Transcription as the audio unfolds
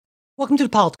Welcome to the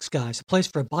Politics Guys, a place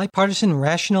for bipartisan,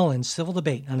 rational, and civil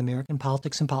debate on American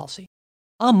politics and policy.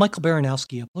 I'm Michael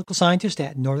Baranowski, a political scientist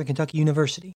at Northern Kentucky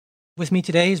University. With me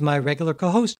today is my regular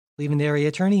co-host, Cleveland area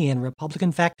attorney and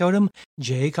Republican factotum,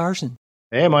 Jay Carson.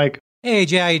 Hey, Mike. Hey,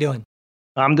 Jay, how you doing?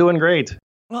 I'm doing great.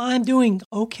 Well, I'm doing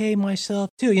okay myself,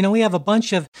 too. You know, we have a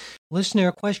bunch of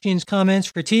listener questions,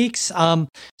 comments, critiques, so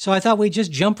I thought we'd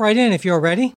just jump right in if you're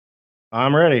ready.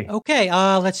 I'm ready. Okay,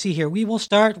 let's see here. We will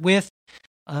start with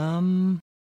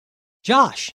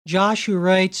Josh. Josh, who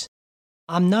writes,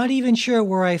 I'm not even sure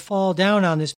where I fall down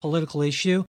on this political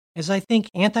issue, as I think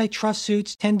antitrust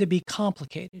suits tend to be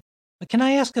complicated. But can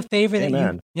I ask a favor that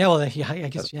you... Yeah, well, yeah, I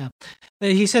guess, yeah.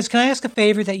 But he says, can I ask a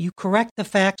favor that you correct the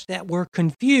facts that were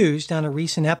confused on a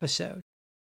recent episode?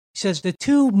 He says, the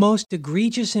two most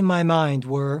egregious in my mind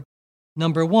were,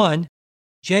 number one,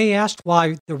 Jay asked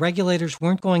why the regulators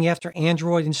weren't going after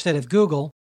Android instead of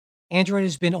Google. Android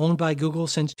has been owned by Google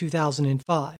since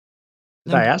 2005.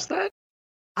 Did I ask that?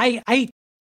 I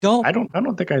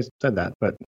don't think I said that,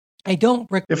 but I don't.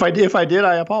 If I did,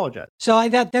 I apologize. So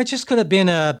that just could have been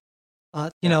a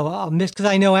miss, because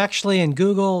I know actually in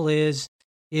Google is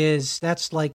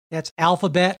that's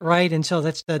Alphabet, right? And so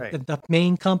that's the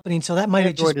main company. And so that might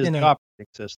have just been an operating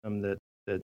system that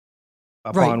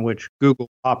upon which Google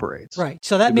operates. Right.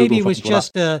 So that maybe was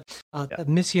just a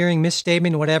mishearing,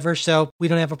 misstatement, whatever. So we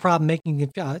don't have a problem making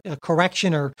a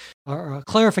correction or a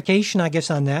clarification, I guess,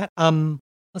 on that.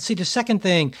 Let's see. The second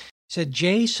thing said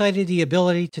Jay cited the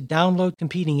ability to download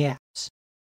competing apps.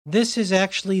 This is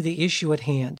actually the issue at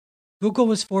hand. Google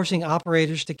was forcing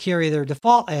operators to carry their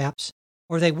default apps,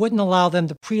 or they wouldn't allow them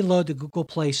to preload the Google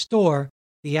Play Store,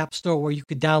 the app store where you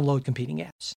could download competing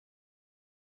apps.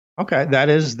 Okay, that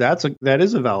is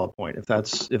a valid point. If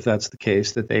that's the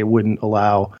case, that they wouldn't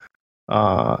allow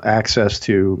access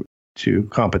to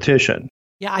competition.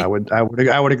 Yeah, I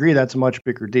would agree. That's a much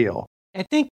bigger deal. I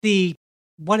think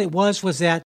what it was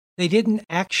that they didn't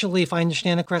actually, if I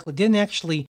understand it correctly, didn't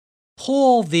actually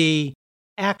pull the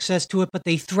access to it, but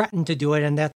they threatened to do it,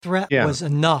 and that threat was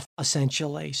enough,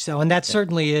 essentially. So, and that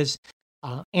certainly is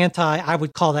I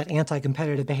would call that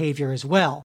anti-competitive behavior as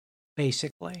well,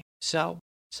 basically. So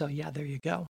yeah, there you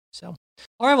go. So,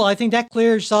 all right, well, I think that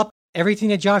clears up everything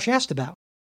that Josh asked about.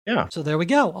 Yeah. So there we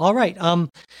go. All right.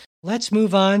 Let's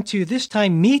move on to this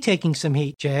time me taking some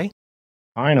heat, Jay.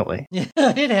 Finally.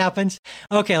 It happens.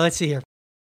 Okay, let's see here.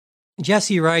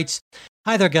 Jesse writes,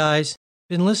 hi there, guys.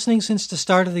 Been listening since the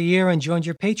start of the year and joined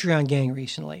your Patreon gang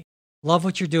recently. Love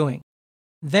what you're doing.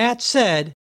 That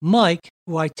said, Mike,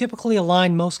 who I typically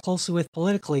align most closely with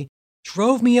politically,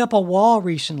 drove me up a wall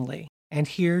recently, and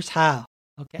here's how.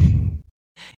 Okay.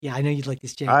 Yeah, I know you'd like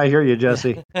this, Jay. I hear you,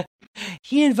 Jesse.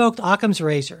 He invoked Occam's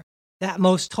razor, that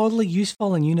most totally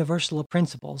useful and universal of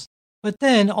principles, but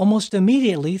then almost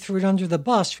immediately threw it under the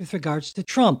bus with regards to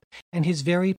Trump and his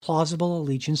very plausible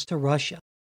allegiance to Russia.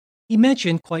 He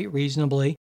mentioned, quite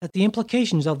reasonably, that the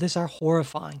implications of this are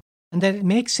horrifying, and that it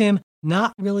makes him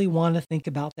not really want to think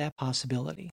about that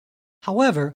possibility.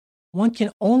 However, one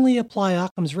can only apply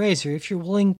Occam's razor if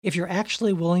you're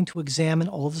actually willing to examine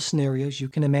all the scenarios you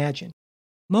can imagine.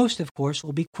 Most, of course,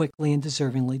 will be quickly and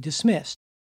deservingly dismissed.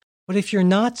 But if you're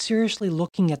not seriously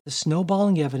looking at the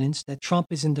snowballing evidence that Trump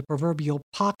is in the proverbial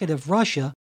pocket of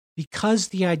Russia because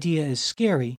the idea is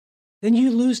scary, then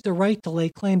you lose the right to lay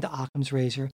claim to Occam's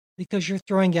razor because you're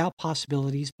throwing out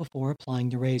possibilities before applying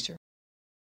the razor.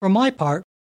 For my part,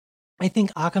 I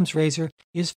think Occam's razor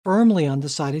is firmly on the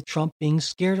side of Trump being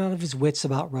scared out of his wits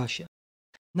about Russia.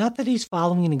 Not that he's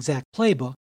following an exact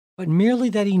playbook, but merely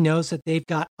that he knows that they've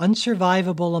got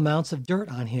unsurvivable amounts of dirt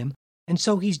on him, and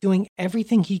so he's doing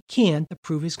everything he can to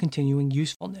prove his continuing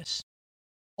usefulness.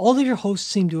 All of your hosts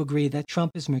seem to agree that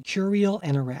Trump is mercurial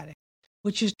and erratic,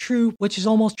 which is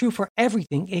almost true for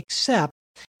everything except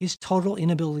his total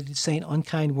inability to say an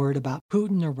unkind word about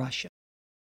Putin or Russia.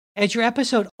 As your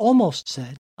episode almost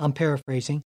said, I'm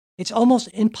paraphrasing, it's almost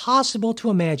impossible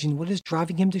to imagine what is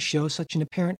driving him to show such an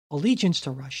apparent allegiance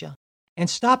to Russia and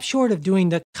stop short of doing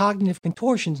the cognitive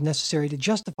contortions necessary to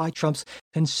justify Trump's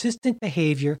consistent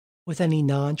behavior with any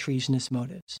non-treasonous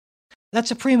motives.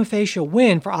 That's a prima facie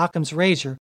win for Occam's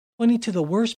razor, pointing to the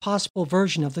worst possible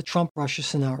version of the Trump-Russia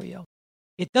scenario.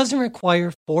 It doesn't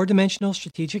require four-dimensional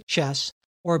strategic chess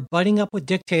or butting up with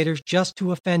dictators just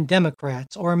to offend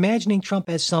Democrats or imagining Trump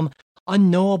as some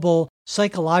unknowable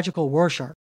psychological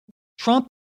Rorschach. Trump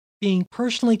being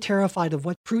personally terrified of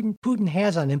what Putin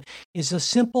has on him is a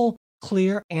simple,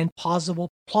 clear, and plausible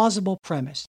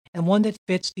premise, and one that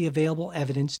fits the available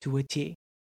evidence to a T.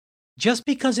 Just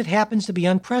because it happens to be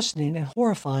unprecedented and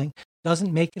horrifying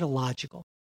doesn't make it illogical.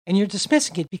 and you're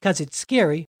dismissing it because it's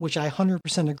scary, which I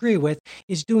 100% agree with,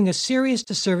 is doing a serious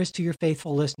disservice to your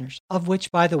faithful listeners, of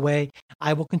which, by the way,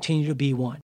 I will continue to be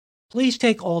one. Please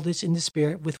take all this in the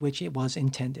spirit with which it was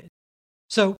intended.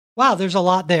 So, wow, there's a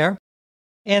lot there.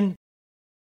 And,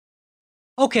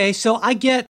 okay, so I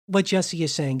get what Jesse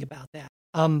is saying about that.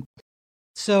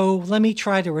 So let me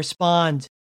try to respond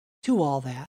to all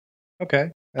that.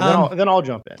 Okay. And then I'll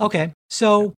jump in. Okay.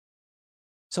 So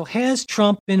has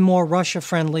Trump been more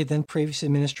Russia-friendly than previous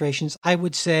administrations? I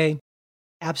would say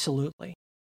absolutely.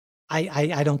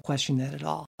 I don't question that at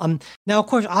all. Now, of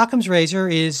course, Occam's razor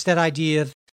is that idea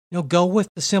of, go with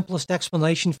the simplest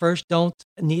explanation first. Don't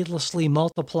needlessly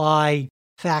multiply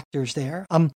factors there.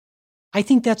 I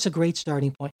think that's a great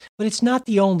starting point, but it's not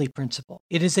the only principle.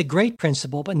 It is a great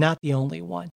principle, but not the only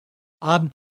one.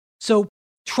 So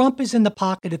Trump is in the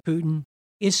pocket of Putin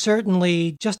is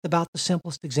certainly just about the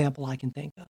simplest example I can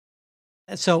think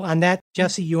of. So on that,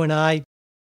 Jesse, you and I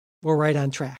were right on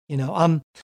track,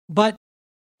 But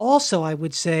also, I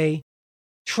would say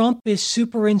Trump is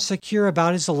super insecure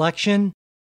about his election,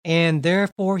 and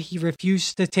therefore he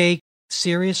refused to take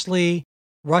seriously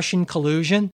Russian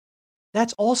collusion.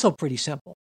 That's also pretty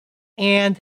simple.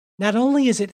 And not only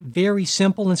is it very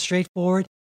simple and straightforward,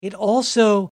 it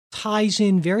also ties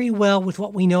in very well with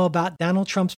what we know about Donald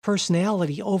Trump's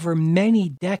personality over many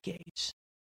decades.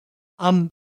 And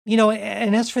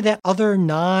as for that other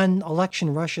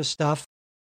non-election Russia stuff,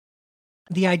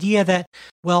 the idea that,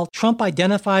 Trump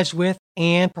identifies with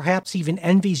and perhaps even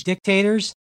envies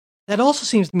dictators, that also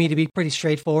seems to me to be pretty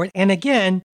straightforward. And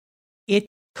again, it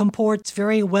comports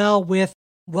very well with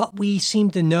what we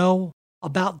seem to know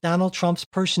about Donald Trump's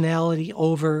personality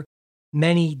over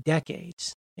many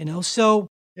decades, So,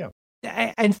 yeah.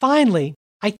 And finally,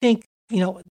 I think,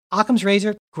 Occam's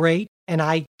razor, great. And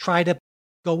I try to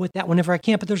go with that whenever I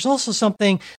can. But there's also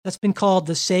something that's been called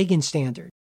the Sagan standard,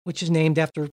 which is named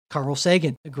after Carl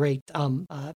Sagan, the great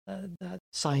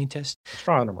scientist.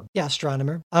 Astronomer. Yeah,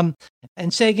 astronomer.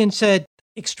 And Sagan said,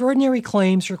 extraordinary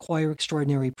claims require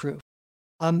extraordinary proof.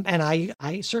 And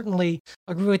I certainly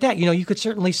agree with that. You could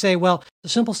certainly say, the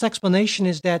simplest explanation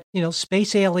is that,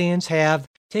 space aliens have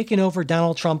taken over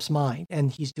Donald Trump's mind, and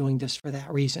he's doing this for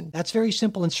that reason. That's very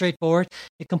simple and straightforward.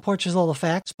 It comports with all the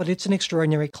facts, but it's an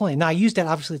extraordinary claim. Now, I use that,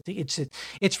 obviously,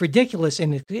 it's ridiculous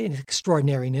in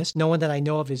extraordinariness. No one that I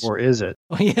know of is... Or is it?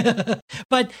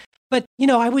 But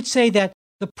I would say that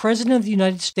the president of the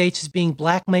United States is being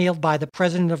blackmailed by the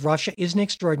president of Russia is an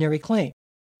extraordinary claim.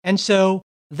 And so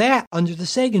that, under the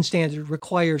Sagan standard,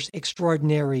 requires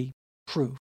extraordinary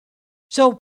proof.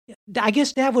 So I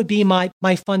guess that would be my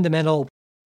fundamental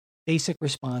basic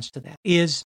response to that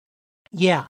is,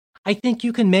 I think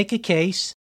you can make a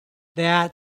case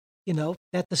that,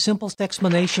 that the simplest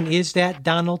explanation is that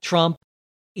Donald Trump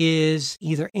is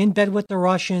either in bed with the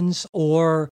Russians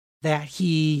or that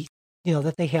he,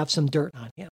 that they have some dirt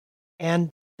on him. And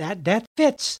that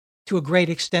fits to a great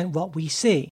extent what we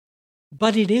see.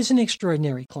 But it is an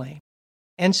extraordinary claim.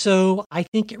 And so I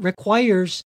think it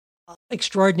requires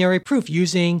extraordinary proof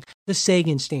using the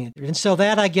Sagan standard. And so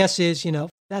that, I guess, is,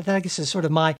 that I guess is sort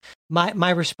of my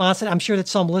response. I'm sure that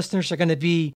some listeners are going to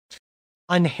be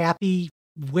unhappy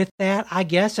with that, I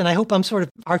guess. And I hope I'm sort of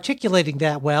articulating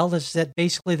that well, is that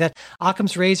basically that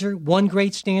Occam's razor, one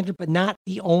great standard, but not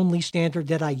the only standard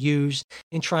that I use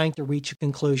in trying to reach a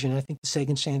conclusion. I think the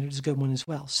Sagan standard is a good one as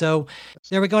well. So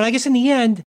there we go. And I guess in the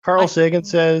end, Carl Sagan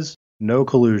says no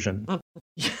collusion.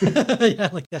 Yeah, I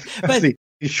like that. But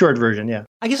the short version, yeah.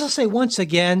 I guess I'll say once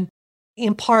again,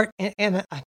 in part, and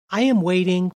I am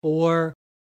waiting for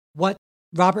what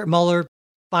Robert Mueller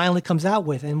finally comes out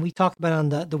with. And we talked about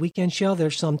on the weekend show,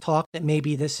 there's some talk that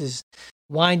maybe this is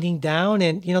winding down.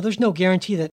 And, there's no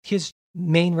guarantee that his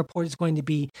main report is going to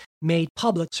be made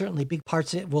public. Certainly big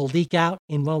parts of it will leak out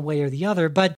in one way or the other.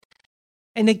 But,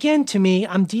 and again, to me,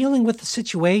 I'm dealing with a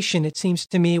situation, it seems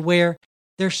to me, where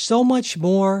there's so much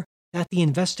more that the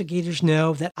investigators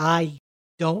know that I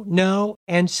don't know.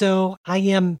 And so I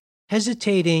am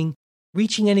hesitating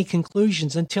reaching any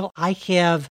conclusions until I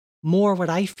have more what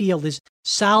I feel is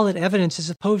solid evidence as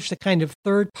opposed to kind of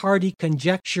third-party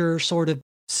conjecture sort of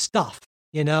stuff,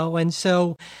 And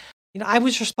so, I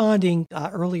was responding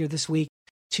earlier this week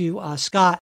to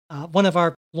Scott, one of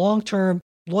our long-term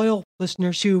loyal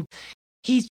listeners, who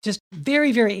he's just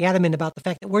very, very adamant about the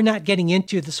fact that we're not getting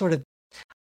into the sort of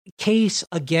case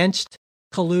against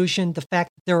collusion, the fact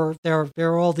that there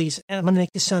are all these, and I'm going to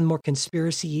make this sound more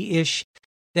conspiracy-ish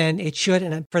than it should.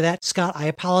 And for that, Scott, I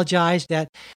apologize that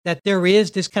there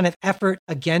is this kind of effort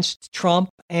against Trump,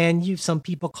 and some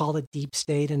people call it deep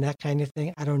state and that kind of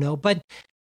thing. I don't know. But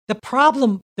The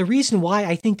problem, the reason why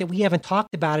I think that we haven't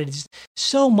talked about it is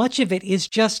so much of it is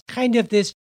just kind of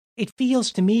this, it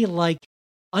feels to me like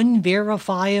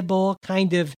unverifiable,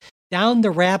 kind of down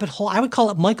the rabbit hole. I would call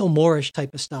it Michael Moore-ish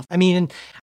type of stuff. I mean, and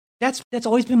that's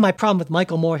always been my problem with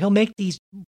Michael Moore. He'll make these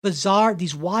bizarre,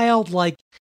 these wild, like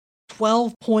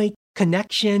 12-point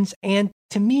connections. And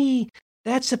to me,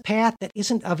 that's a path that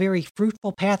isn't a very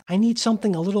fruitful path. I need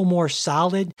something a little more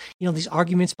solid, these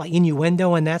arguments by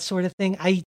innuendo and that sort of thing.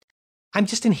 I'm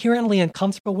just inherently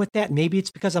uncomfortable with that. Maybe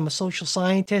it's because I'm a social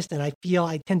scientist and I feel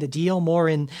I tend to deal more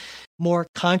in more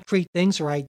concrete things,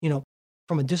 or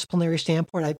from a disciplinary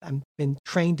standpoint, I've been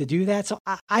trained to do that. So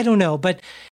I don't know, but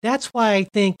that's why I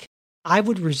think I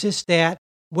would resist that,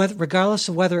 regardless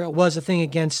of whether it was a thing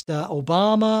against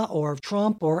Obama or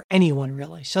Trump or anyone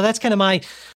really. So that's kind of my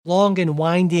long and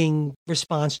winding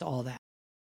response to all that.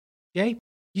 Jay?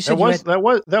 You said that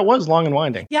was long and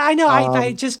winding. Yeah, I know.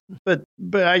 I just, but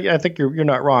I think you're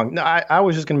not wrong. No, I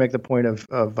was just going to make the point of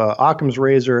Occam's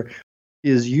razor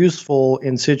is useful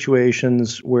in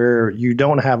situations where you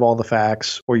don't have all the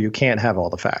facts or you can't have all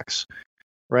the facts,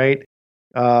 right?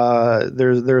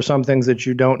 There are some things that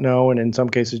you don't know, and in some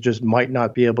cases just might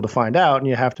not be able to find out, and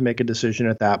you have to make a decision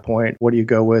at that point. What do you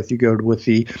go with? You go with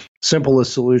the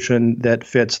simplest solution that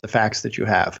fits the facts that you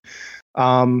have.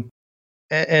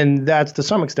 And that's to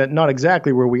some extent not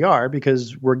exactly where we are,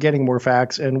 because we're getting more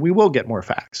facts and we will get more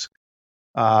facts.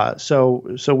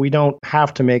 So we don't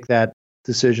have to make that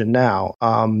decision now.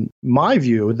 My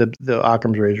view, the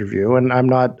Occam's razor view, and I'm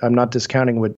not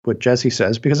discounting what Jesse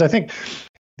says, because I think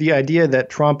the idea that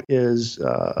Trump is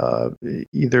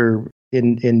either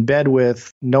in bed with,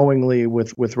 knowingly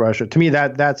with Russia, to me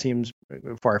that seems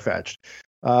far-fetched.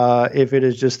 If it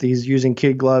is just he's using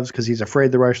kid gloves because he's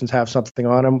afraid the Russians have something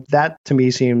on him, that to me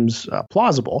seems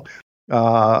plausible.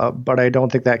 But I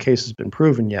don't think that case has been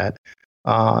proven yet.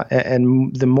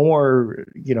 And the more,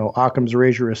 Occam's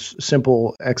razor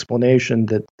simple explanation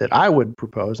that I would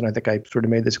propose, and I think I sort of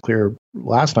made this clear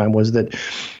last time, was that,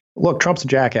 look, Trump's a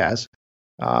jackass.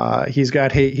 He's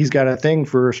got a thing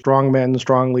for strong men,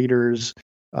 strong leaders.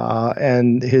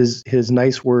 And his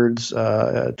nice words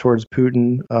towards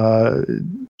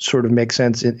Putin sort of make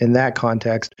sense in that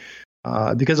context,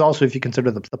 because also if you consider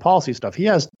the policy stuff, he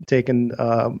has taken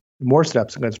more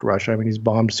steps against Russia. I mean, he's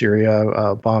bombed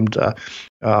Syria, bombed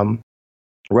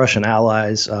Russian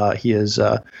allies. He has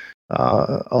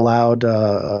allowed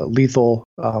lethal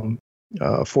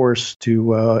force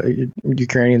to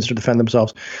Ukrainians to defend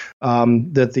themselves,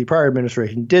 that the prior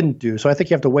administration didn't do. So I think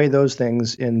you have to weigh those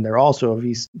things in there also. If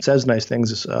he says nice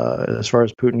things as far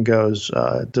as Putin goes,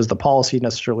 does the policy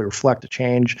necessarily reflect a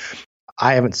change?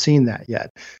 I haven't seen that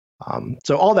yet.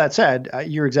 So all that said,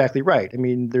 you're exactly right. I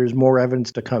mean, there's more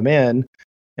evidence to come in,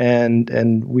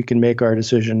 and we can make our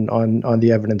decision on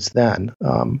the evidence then.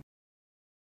 Does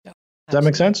that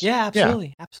make sense? Yeah, absolutely.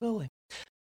 Yeah. Absolutely.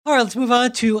 All right, let's move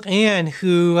on to Anne,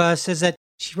 who says that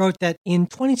she wrote that in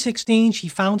 2016, she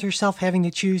found herself having to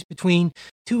choose between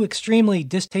two extremely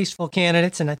distasteful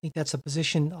candidates, and I think that's a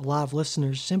position a lot of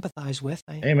listeners sympathize with.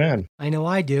 Amen. I know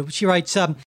I do. But she writes,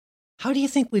 how do you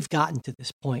think we've gotten to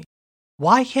this point?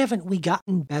 Why haven't we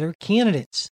gotten better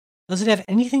candidates? Does it have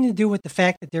anything to do with the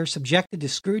fact that they're subjected to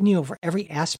scrutiny over every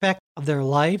aspect of their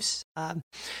lives?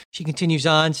 She continues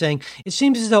on saying, it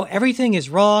seems as though everything is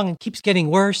wrong and keeps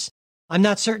getting worse. I'm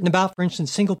not certain about, for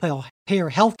instance, single-payer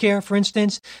health care, for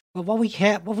instance, but what we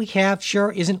have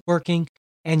sure isn't working,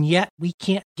 and yet we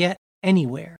can't get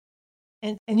anywhere.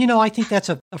 And I think that's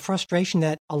a frustration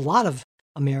that a lot of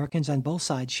Americans on both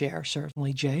sides share,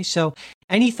 certainly, Jay. So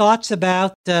any thoughts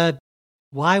about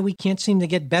why we can't seem to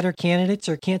get better candidates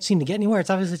or can't seem to get anywhere?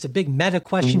 It's a big meta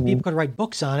question. Mm-hmm. People could write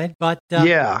books on it, but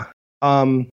yeah.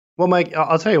 Well, Mike,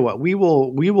 I'll tell you what, we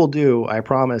will do, I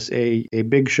promise, a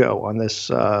big show on this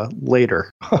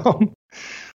later.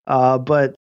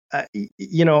 But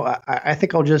I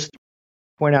think I'll just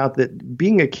point out that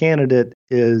being a candidate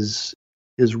is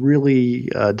really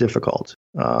difficult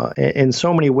in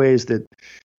so many ways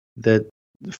that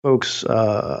folks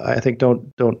I think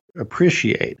don't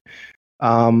appreciate.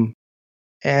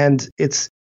 And it's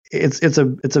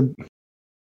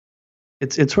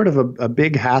sort of a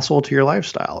big hassle to your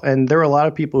lifestyle. And there are a lot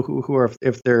of people who are,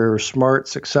 if they're smart,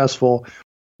 successful,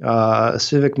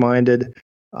 civic-minded,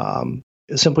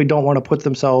 simply don't want to put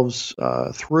themselves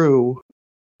through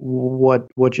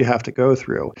what you have to go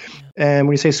through. And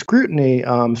when you say scrutiny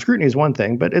is one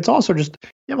thing, but it's also just,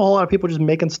 you have a whole lot of people just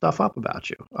making stuff up about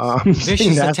you.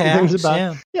 Saying nasty things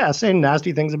about saying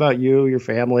nasty things about you, your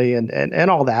family,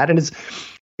 and all that. And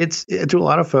to a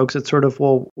lot of folks, it's sort of,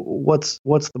 well, what's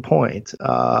the point?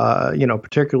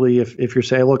 Particularly if you're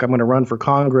saying, look, I'm going to run for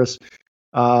Congress.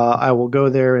 I will go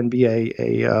there and be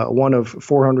a one of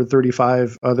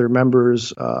 435 other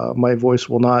members. My voice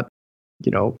will not,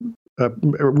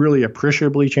 really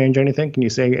appreciably change anything. Can you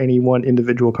say any one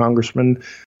individual congressman,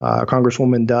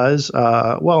 congresswoman does?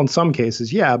 Well, in some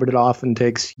cases, yeah, but it often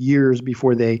takes years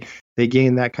before they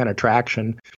gain that kind of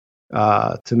traction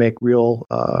to make real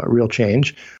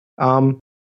change. And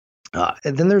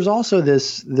then there's also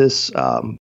this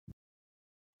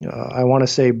I want to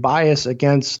say bias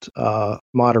against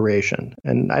moderation,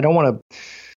 and I don't want to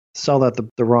sell that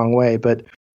the wrong way, but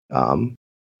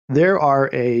there are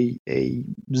a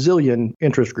zillion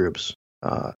interest groups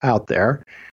out there,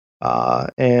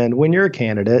 and when you're a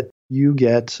candidate, you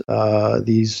get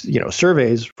these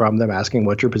surveys from them asking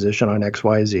what's your position on X,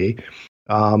 Y, Z,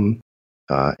 and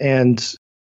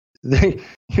they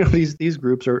these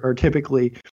groups are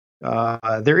typically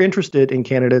they're interested in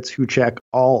candidates who check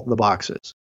all the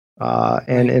boxes.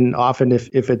 And often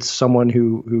if it's someone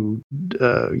who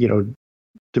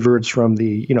diverts from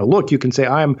the look, you can say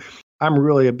I'm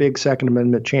really a big Second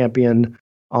Amendment champion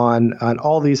on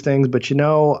all these things, but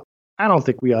I don't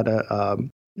think we ought to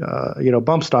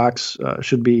bump stocks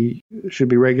should be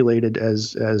regulated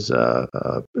as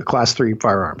Class 3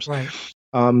 firearms, right?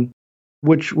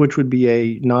 Which would be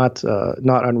a not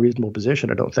unreasonable position,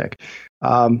 I don't think.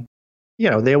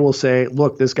 They will say,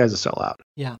 look, this guy's a sellout.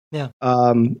 Yeah.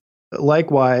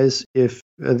 Likewise, if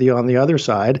on the other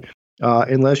side,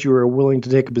 unless you are willing to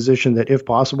take a position that, if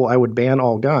possible, I would ban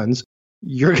all guns,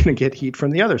 you're going to get heat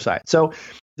from the other side. So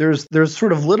there's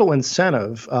sort of little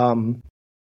incentive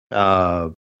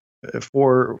for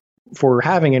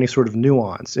having any sort of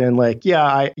nuance. And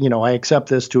I accept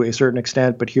this to a certain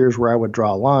extent, but here's where I would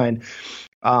draw a line.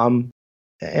 And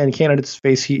candidates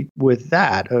face heat with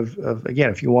that. Of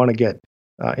again, if you want to get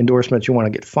endorsements, you want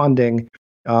to get funding.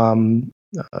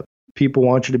 People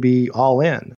want you to be all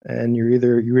in, and you're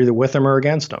either with them or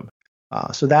against them.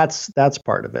 So that's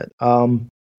part of it.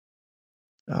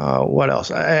 What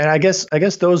else? I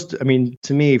guess those. I mean,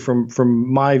 to me,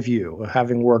 from my view,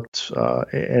 having worked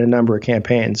in a number of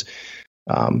campaigns,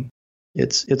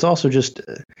 it's also just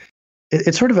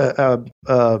it's sort of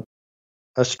a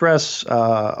stress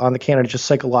on the candidate just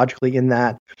psychologically, in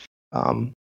that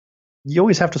you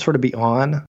always have to sort of be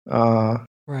on.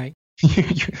 Right.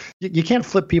 You can't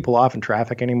flip people off in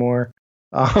traffic anymore.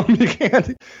 You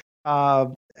can't,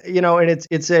 and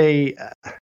it's a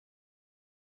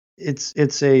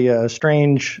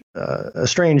strange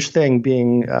thing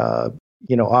being,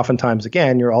 oftentimes,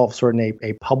 again, you're all of a sudden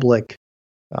a public,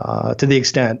 to the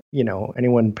extent,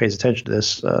 anyone pays attention to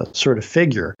this sort of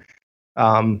figure.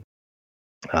 So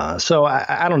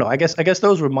I don't know. I guess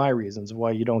those were my reasons of why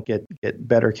you don't get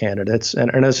better candidates.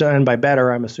 And by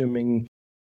better, I'm assuming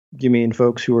you mean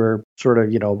folks who are sort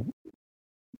of,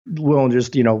 willing to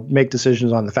just, make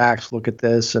decisions on the facts, look at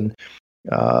this and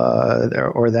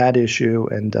or that issue,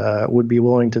 and would be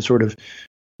willing to sort of,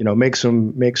 make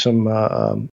some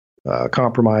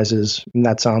compromises.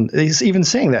 And even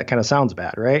saying that kind of sounds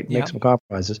bad, right? Yeah. Make some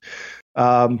compromises.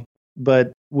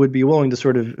 But would be willing to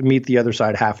sort of meet the other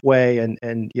side halfway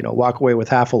and walk away with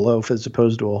half a loaf as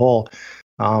opposed to a whole.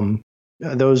 I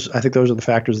think those are the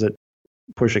factors that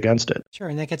push against it. Sure,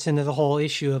 and that gets into the whole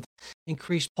issue of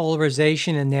increased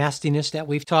polarization and nastiness that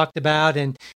we've talked about,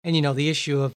 and the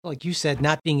issue of, like you said,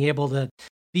 not being able to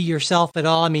be yourself at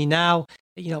all. I mean, now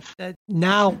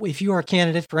if you are a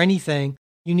candidate for anything,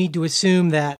 you need to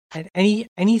assume that at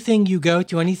anything you go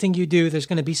to, anything you do, there's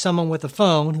going to be someone with a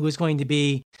phone who is going to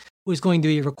be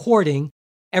recording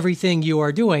everything you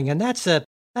are doing, and that's an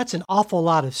awful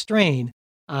lot of strain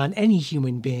on any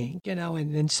human being,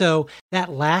 and so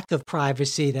that lack of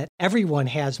privacy that everyone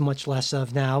has much less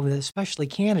of now, especially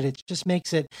candidates, just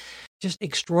makes it just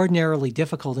extraordinarily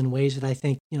difficult in ways that I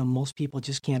think most people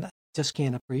just can't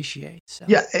appreciate. So.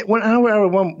 Yeah,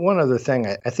 one other thing,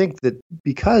 I think that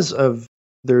because of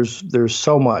there's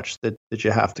so much that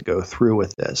you have to go through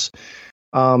with this,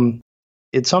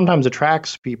 it sometimes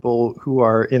attracts people who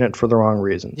are in it for the wrong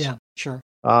reasons. Yeah, sure.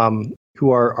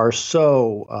 Who are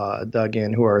so dug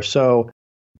in, who are so,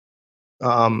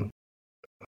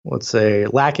 let's say,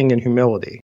 lacking in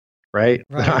humility, right?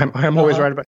 I'm always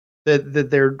right about that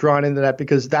they're drawn into that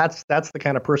because that's the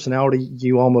kind of personality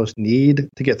you almost need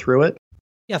to get through it.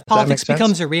 Yeah, if politics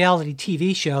becomes a reality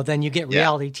TV show, then you get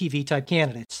reality TV type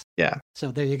candidates. Yeah.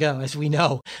 So there you go, as we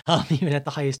know, even at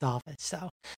the highest office.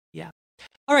 So, yeah.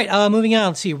 All right, moving on.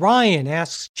 Let's see. Ryan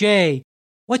asks Jay,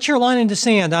 what's your line in the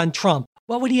sand on Trump?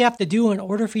 What would he have to do in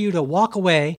order for you to walk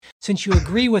away, since you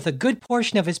agree with a good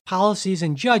portion of his policies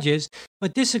and judges,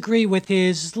 but disagree with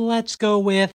his, let's go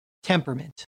with,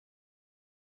 temperament?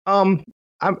 I'm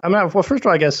not. Well, first of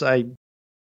all, I guess I'm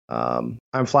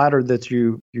flattered that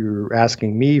you're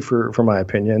asking me for my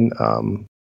opinion,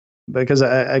 because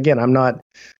again, I'm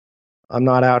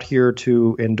not out here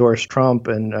to endorse Trump,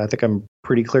 and I think I'm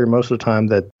pretty clear most of the time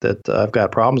that I've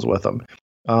got problems with him,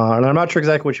 and I'm not sure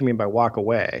exactly what you mean by walk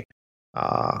away.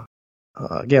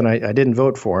 Again, I didn't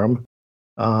vote for him.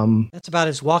 That's about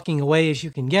as walking away as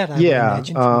you can get. I would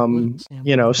imagine,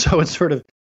 so it's sort of.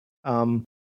 I'm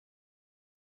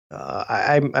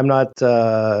not,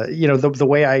 the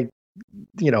way I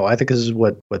think this is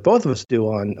what both of us do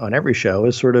on every show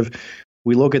is sort of,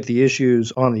 we look at the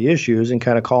issues and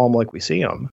kind of call them like we see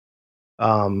them.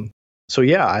 So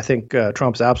yeah, I think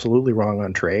Trump's absolutely wrong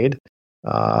on trade.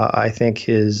 I think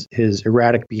his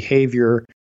erratic behavior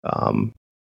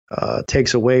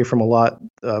takes away from a lot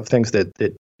of things that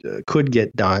could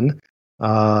get done,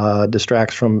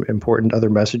 distracts from important other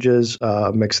messages,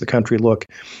 makes the country look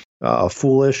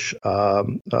foolish.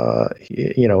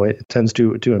 It tends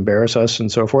to embarrass us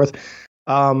and so forth.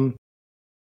 That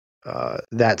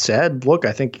said, look,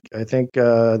 I think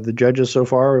the judges so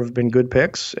far have been good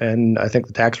picks, and I think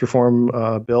the tax reform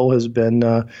bill has been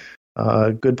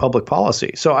good public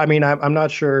policy. So, I mean, I'm not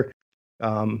sure.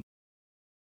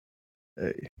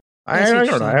 I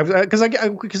don't know,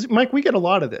 because Mike, we get a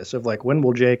lot of this of like, when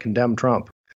will Jay condemn Trump?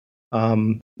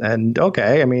 And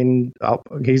okay, I mean,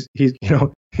 he's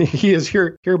he is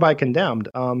hereby condemned.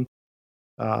 I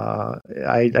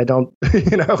don't,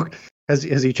 has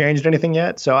he changed anything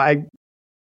yet? So I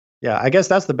guess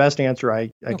that's the best answer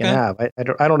I can have.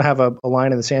 I don't have a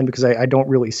line in the sand, because I don't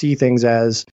really see things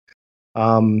as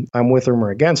I'm with him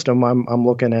or against him. I'm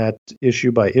looking at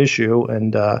issue by issue,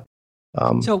 and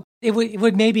so it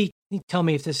would maybe, tell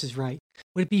me if this is right.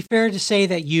 Would it be fair to say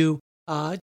that you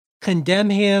condemn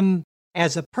him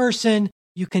as a person,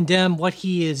 you condemn what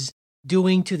he is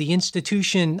doing to the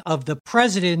institution of the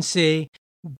presidency,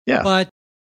 but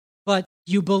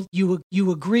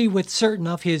you agree with certain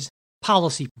of his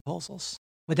policy proposals?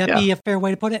 Would that be a fair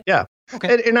way to put it? Yeah.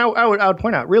 Okay. And I would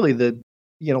point out, really, that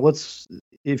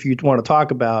if you want to talk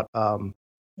about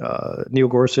Neil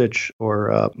Gorsuch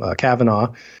or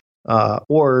Kavanaugh,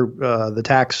 or the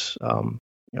tax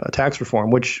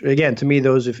reform, which, again, to me,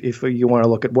 those, if you want to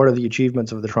look at what are the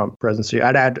achievements of the Trump presidency,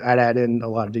 I'd add in a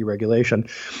lot of deregulation.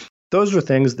 Those are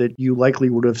things that you likely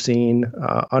would have seen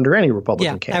under any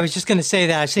Republican candidate. I was just going to say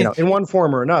that. In one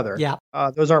form or another. Yeah.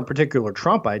 Those aren't particular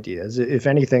Trump ideas. If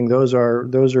anything, those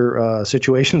are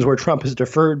situations where Trump has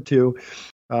deferred to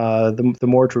the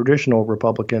more traditional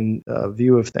Republican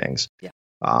view of things. Yeah.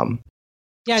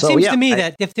 It seems to me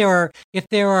that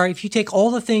if you take all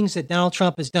the things that Donald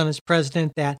Trump has done as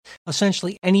president that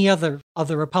essentially any other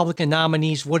Republican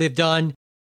nominees would have done,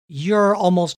 you're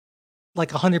almost like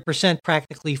 100%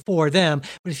 practically for them.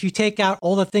 But if you take out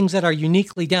all the things that are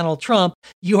uniquely Donald Trump,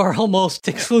 you are almost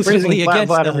exclusively against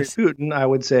Vladimir Putin. I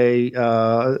would say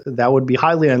that would be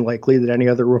highly unlikely that any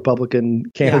other Republican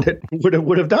candidate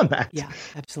would have done that. Yeah,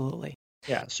 absolutely.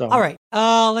 Yeah. So all right.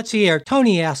 Let's see here.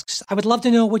 Tony asks, I would love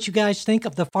to know what you guys think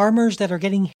of the farmers that are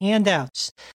getting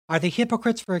handouts. Are they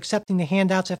hypocrites for accepting the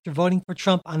handouts after voting for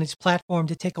Trump on his platform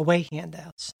to take away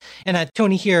handouts? And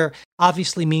Tony here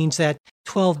obviously means that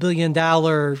 $12 billion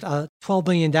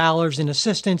in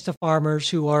assistance to farmers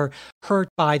who are hurt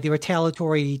by the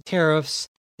retaliatory tariffs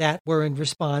that were in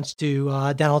response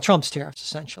to Donald Trump's tariffs,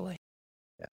 essentially.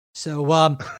 Yeah. So,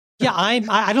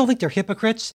 I don't think they're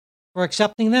hypocrites for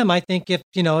accepting them. I think if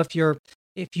you're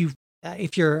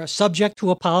subject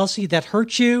to a policy that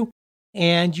hurts you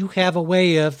and you have a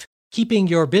way of keeping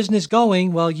your business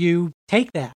going, well, you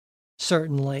take that,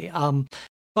 certainly.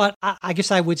 But I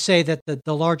guess I would say that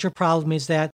the larger problem is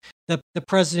that the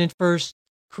president first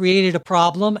created a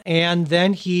problem, and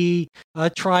then he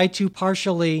tried to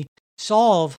partially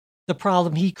solve the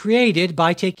problem he created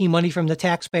by taking money from the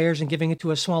taxpayers and giving it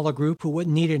to a smaller group who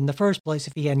wouldn't need it in the first place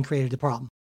if he hadn't created the problem.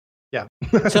 Yeah.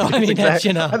 So, I mean, I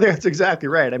think that's exactly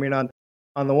right. I mean,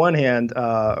 on the one hand,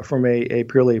 from a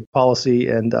purely policy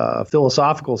and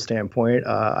philosophical standpoint,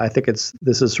 I think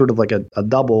this is sort of like a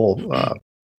double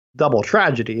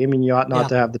tragedy. I mean, you ought not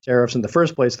to have the tariffs in the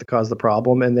first place that caused the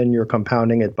problem, and then you're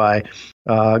compounding it by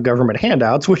government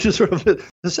handouts, which is sort of the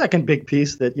second big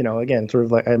piece that, again, sort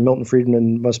of like Milton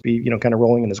Friedman must be, kind of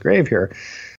rolling in his grave here.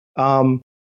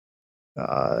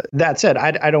 That said,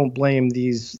 I don't blame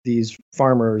these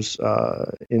farmers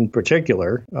in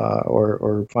particular,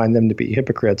 or find them to be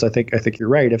hypocrites. I think you're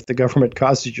right. If the government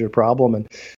causes you a problem and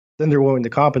then they're willing to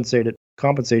compensate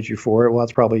you for it. Well,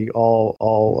 that's probably all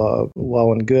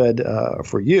well and good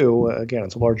for you. Again,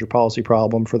 it's a larger policy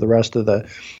problem for the rest of the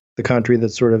country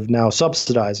that's sort of now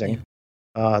subsidizing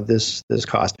this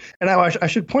cost. And I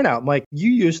should point out, Mike,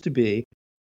 you used to be,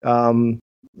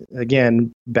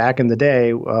 again, back in the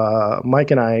day,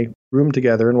 Mike and I roomed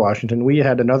together in Washington. We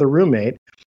had another roommate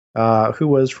who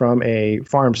was from a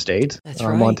farm state,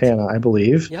 right. Montana, I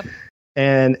believe. Yep.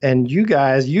 And you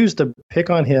guys used to pick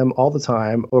on him all the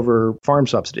time over farm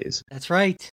subsidies. That's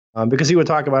right. Because he would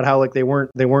talk about how like they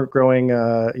weren't growing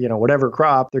whatever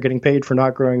crop. They're getting paid for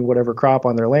not growing whatever crop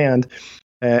on their land.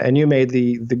 And you made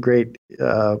the great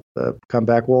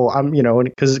comeback. Well, I'm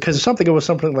because it was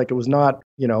something like it was not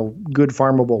good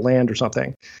farmable land or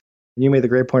something. And you made the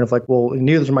great point of like, well,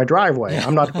 neither is my driveway.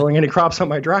 I'm not growing any crops on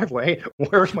my driveway.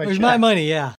 Where's my money?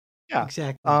 Yeah.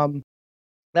 Exactly.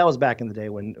 That was back in the day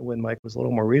when Mike was a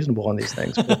little more reasonable on these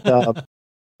things. But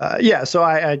so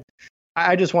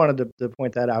I just wanted to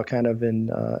point that out, kind of in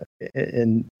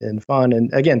fun,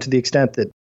 and again, to the extent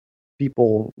that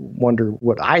people wonder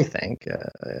what I think,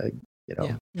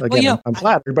 I'm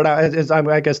flattered. But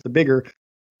I guess the bigger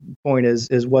point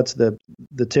is what's the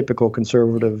typical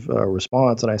conservative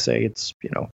response, and I say it's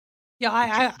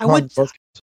I would.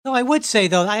 No, I would say,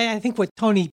 though, I think what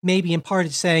Tony maybe in part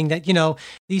is saying that,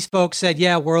 these folks said,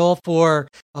 yeah, we're all for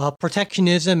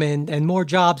protectionism and more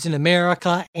jobs in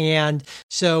America. And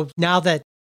so now that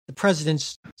the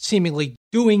president's seemingly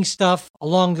doing stuff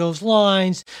along those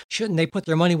lines, shouldn't they put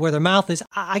their money where their mouth is?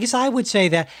 I guess I would say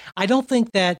that I don't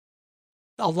think that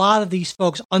a lot of these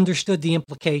folks understood the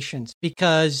implications,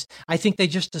 because I think they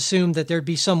just assumed that there'd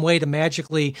be some way to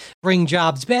magically bring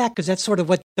jobs back, because that's sort of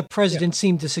what the president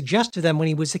seemed to suggest to them when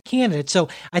he was a candidate. So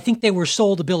I think they were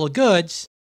sold a bill of goods,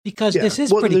 because this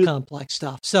is pretty complex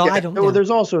stuff. So I don't know. Well,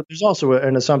 there's also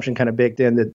an assumption kind of baked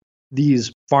in that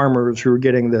these farmers who are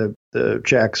getting the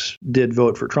checks did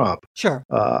vote for Trump. Sure.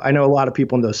 I know a lot of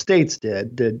people in those states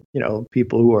did,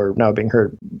 people who are now being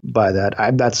hurt by that.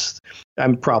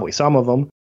 I'm probably some of them.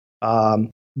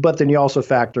 But then you also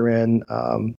factor in,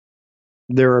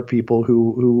 there are people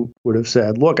who would have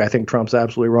said, look, I think Trump's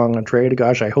absolutely wrong on trade.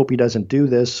 Gosh, I hope he doesn't do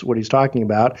this, what he's talking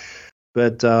about.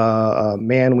 But,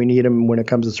 man, we need him when it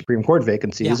comes to Supreme Court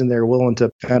vacancies, and they're willing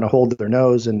to kind of hold their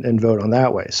nose and vote on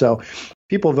that way. So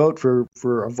people vote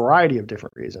for a variety of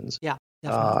different reasons. Yeah,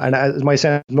 and as my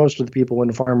sense, most of the people in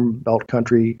the Farm Belt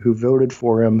country who voted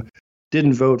for him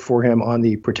didn't vote for him on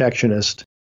the protectionist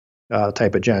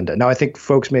type agenda. Now, I think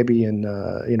folks maybe in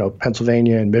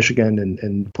Pennsylvania and Michigan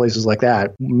and places like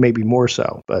that, maybe more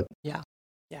so. But yeah,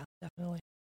 definitely.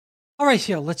 All right,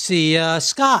 here, let's see.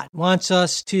 Scott wants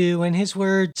us to, in his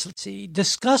words,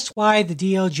 discuss why the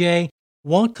DOJ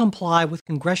won't comply with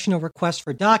congressional requests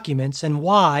for documents, and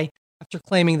why, after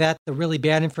claiming that the really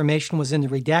bad information was in the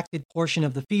redacted portion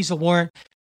of the FISA warrant,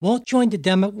 won't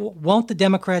the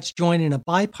Democrats join in a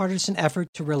bipartisan effort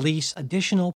to release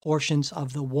additional portions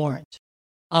of the warrant?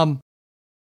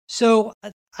 So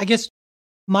I guess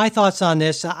my thoughts on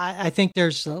this, I think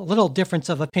there's a little difference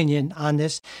of opinion on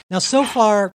this. Now, so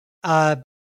far,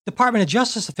 Department of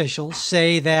Justice officials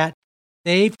say that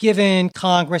they've given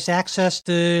Congress access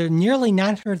to nearly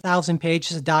 900,000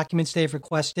 pages of documents they've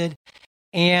requested.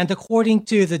 And according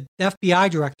to the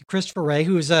FBI director, Christopher Wray,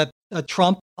 who is a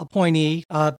Trump appointee,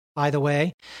 by the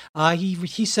way,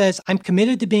 he says, I'm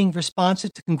committed to being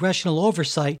responsive to congressional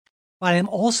oversight, but I'm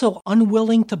also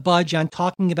unwilling to budge on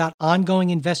talking about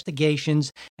ongoing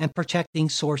investigations and protecting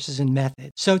sources and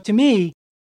methods. So to me,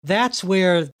 that's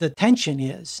where the tension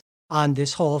is on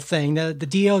this whole thing. The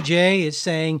DOJ is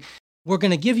saying, we're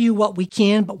going to give you what we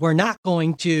can, but we're not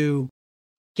going to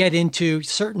get into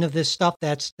certain of this stuff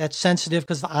that's sensitive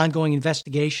because of ongoing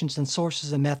investigations and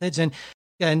sources and methods.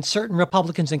 And certain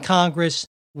Republicans in Congress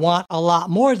want a lot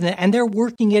more than that, and they're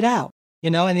working it out,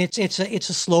 and it's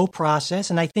a slow process.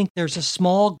 And I think there's a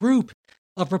small group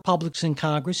of Republicans in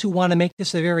Congress who want to make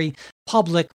this a very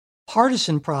public,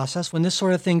 partisan process when this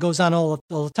sort of thing goes on all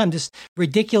the time. This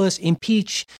ridiculous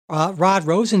impeach Rod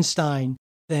Rosenstein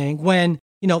thing, when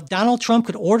Donald Trump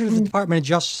could order the Department of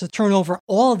Justice to turn over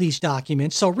all of these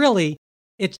documents. So really,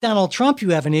 it's Donald Trump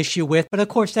you have an issue with. But of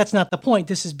course, that's not the point.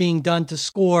 This is being done to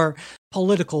score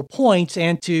political points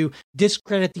and to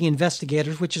discredit the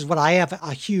investigators, which is what I have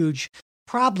a huge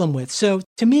problem with. So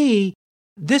to me,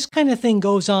 this kind of thing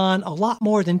goes on a lot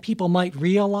more than people might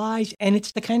realize. And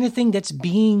it's the kind of thing that's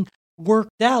being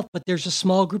worked out, but there's a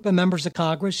small group of members of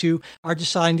Congress who are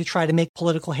deciding to try to make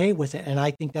political hay with it. And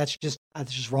I think that's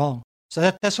just wrong. So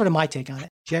that's sort of my take on it.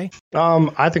 Jay?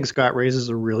 I think Scott raises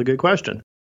a really good question.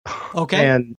 Okay.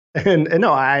 And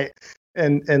no,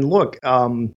 and look,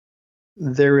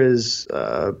 there is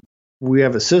we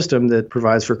have a system that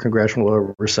provides for congressional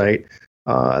oversight.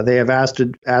 They have asked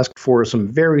for some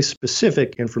very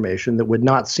specific information that would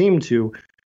not seem to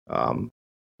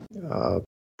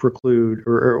preclude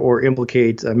or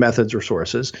implicate methods or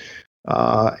sources,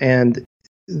 and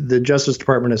the Justice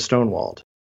Department has stonewalled.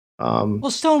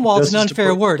 Stonewalled is an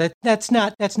unfair word. That's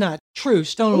not true.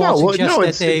 Stonewall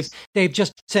suggests that they've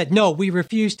just said no. We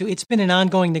refuse to. It's been an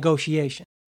ongoing negotiation.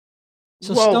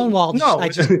 So Stonewall,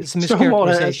 it's a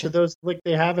mischaracterization. Those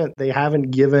they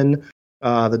haven't given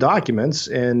the documents,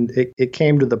 and it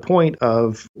came to the point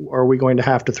of, are we going to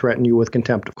have to threaten you with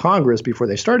contempt of Congress before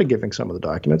they started giving some of the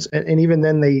documents? And even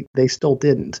then, they still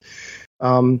didn't.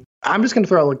 I'm just going to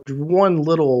throw out one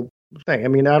little thing. I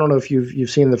mean, I don't know if you've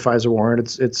seen the FISA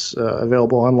warrant. It's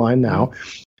available online now.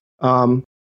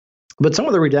 But some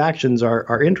of the redactions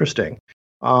are interesting.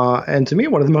 And to me,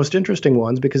 one of the most interesting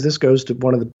ones, because this goes to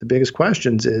one of the biggest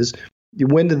questions, is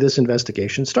when did this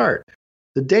investigation start?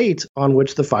 The date on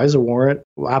which the FISA warrant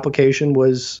application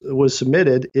was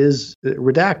submitted is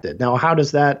redacted. Now, how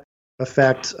does that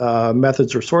affect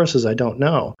methods or sources? I don't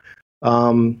know.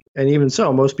 And even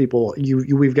so, most people,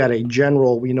 we've got a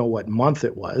general, we know what month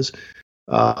it was.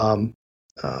 But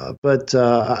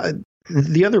the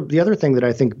other thing that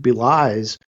I think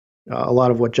belies a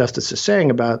lot of what Justice is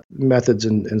saying about methods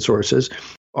and sources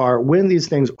are when these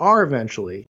things are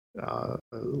eventually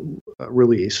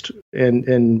released,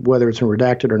 and whether it's in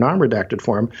redacted or non-redacted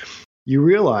form, you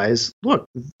realize, look,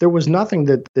 there was nothing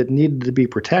that needed to be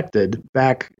protected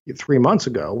back 3 months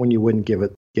ago when you wouldn't give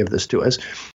this to us,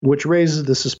 which raises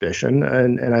the suspicion,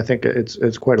 and I think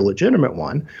it's quite a legitimate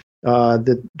one,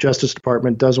 that Justice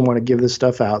Department doesn't want to give this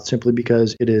stuff out simply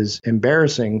because it is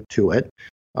embarrassing to it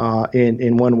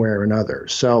in one way or another.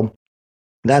 So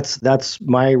that's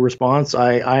my response.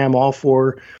 I am all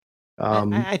for.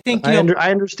 I think I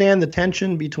understand the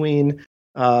tension between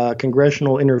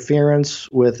congressional interference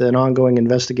with an ongoing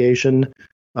investigation,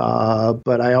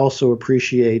 but I also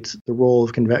appreciate the role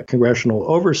of congressional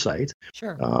oversight,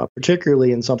 sure.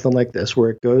 Particularly in something like this, where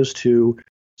it goes to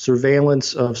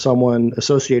surveillance of someone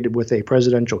associated with a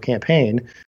presidential campaign,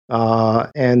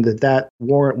 and that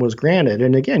warrant was granted.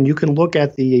 And again, you can look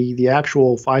at the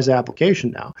actual FISA application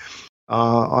now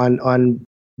on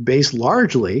based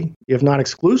largely, if not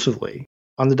exclusively,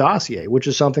 on the dossier, which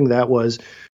is something that was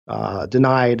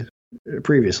denied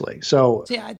previously. So,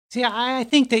 I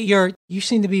think that you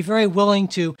seem to be very willing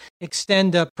to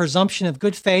extend a presumption of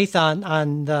good faith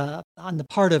on the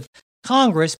part of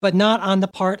Congress, but not on the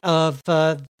part of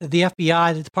the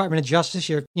FBI, the Department of Justice.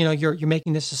 You're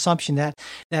making this assumption that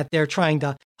they're trying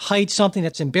to hide something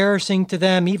that's embarrassing to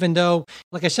them, even though,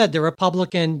 like I said,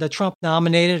 the Trump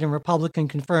nominated and Republican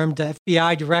confirmed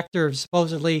FBI director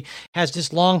supposedly has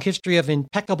this long history of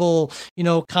impeccable,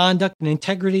 conduct and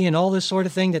integrity and all this sort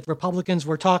of thing that Republicans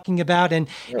were talking about, and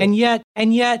yet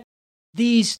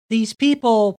these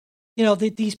people.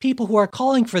 These people who are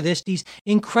calling for this, these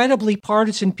incredibly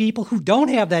partisan people who don't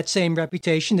have that same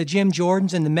reputation, the Jim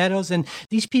Jordans and the Meadows, and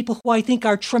these people who I think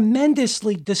are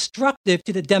tremendously destructive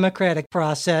to the democratic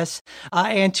process,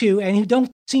 and who don't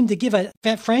seem to give a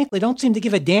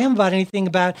damn about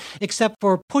anything except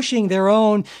for pushing their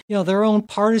own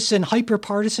partisan,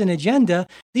 hyper-partisan agenda.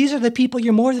 These are the people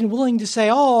you're more than willing to say,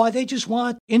 oh, they just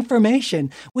want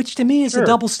information, which to me is a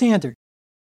double standard.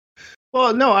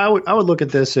 Well, no, I would look at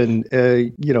this, and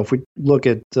if we look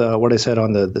at what I said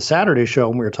on the Saturday show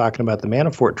when we were talking about the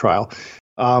Manafort trial,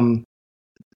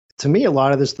 to me, a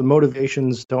lot of this, the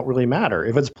motivations don't really matter.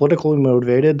 If it's politically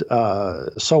motivated,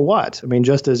 so what? I mean,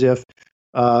 just as if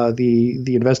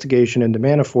the investigation into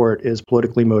Manafort is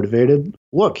politically motivated,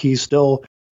 look, he's still,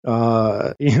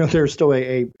 there's still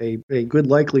a good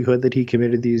likelihood that he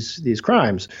committed these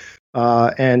crimes.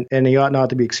 And he ought not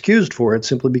to be excused for it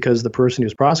simply because the person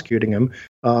who's prosecuting him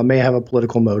may have a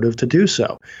political motive to do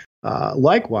so.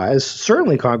 Likewise,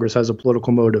 certainly Congress has a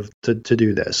political motive to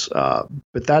do this.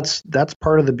 But that's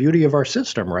part of the beauty of our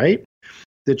system, right?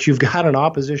 That you've got an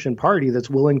opposition party that's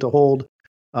willing to hold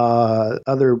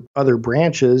other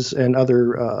branches and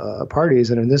other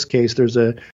parties, and in this case, there's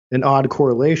an odd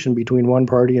correlation between one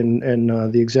party and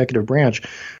the executive branch.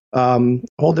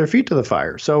 Hold their feet to the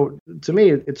fire. So to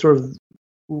me, it's sort of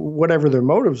whatever their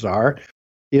motives are.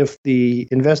 If the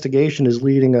investigation is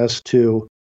leading us to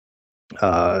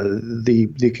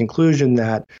the conclusion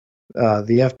that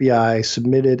the FBI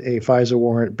submitted a FISA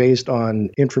warrant based on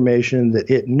information that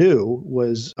it knew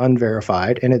was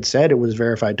unverified, and it said it was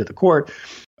verified to the court,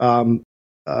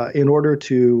 in order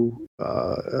to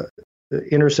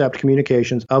intercept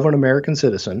communications of an American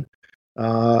citizen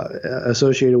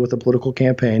associated with a political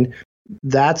campaign,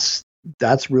 that's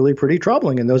that's really pretty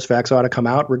troubling. And those facts ought to come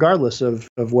out regardless of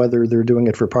whether they're doing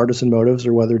it for partisan motives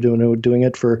or whether they're doing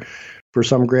it for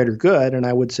some greater good. And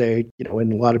I would say,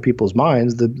 in a lot of people's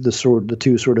minds, the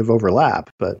two sort of overlap.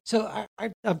 But so,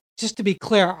 just to be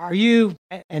clear, are you?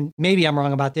 And maybe I'm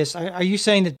wrong about this. Are you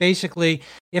saying that basically,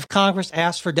 if Congress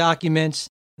asks for documents,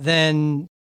 then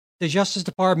the Justice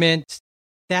Department,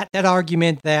 that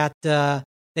argument that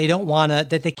they don't want to,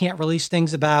 that they can't release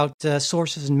things about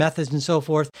sources and methods and so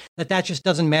forth, that just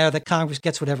doesn't matter, that Congress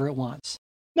gets whatever it wants?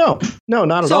 No, not at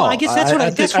all. So I guess that's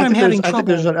where I'm having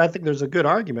trouble. I think there's a good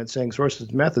argument saying sources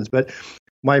and methods, but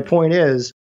my point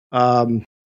is,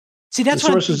 see, that's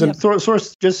sources and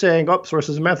source. Just saying,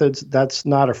 sources and methods. That's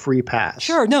not a free pass.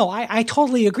 Sure, no, I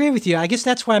totally agree with you. I guess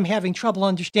that's why I'm having trouble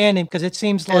understanding, because it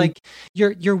seems like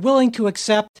you're willing to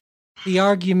accept the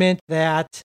argument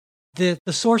that the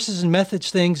sources and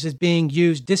methods things is being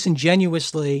used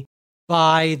disingenuously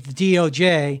by the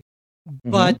DOJ,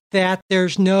 but that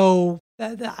there's no.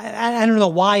 I don't know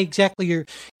why exactly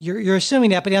you're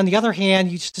assuming that, but on the other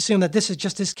hand, you just assume that this is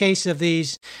just this case of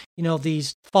these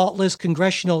faultless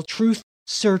congressional truth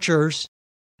searchers,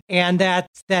 and that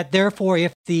therefore,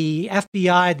 if the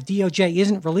FBI, the DOJ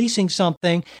isn't releasing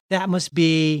something, that must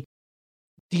be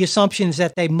the assumption is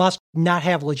that they must not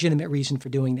have a legitimate reason for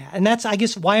doing that. And that's, I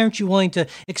guess, why aren't you willing to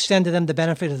extend to them the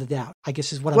benefit of the doubt, I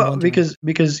guess is what I'm wondering.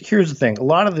 Because here's the thing. A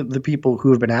lot of the people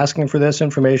who have been asking for this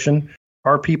information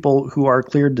are people who are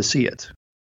cleared to see it,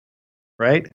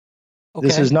 right? Okay.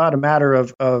 This is not a matter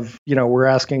of we're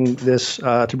asking this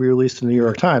to be released in the New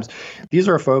York Times. These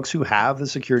are folks who have the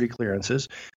security clearances.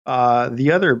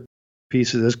 The other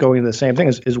piece of this going into the same thing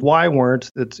is why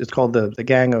weren't it's called the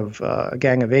gang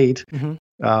of eight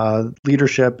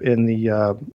leadership in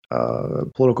the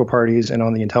political parties and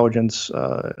on the intelligence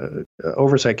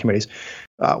oversight committees.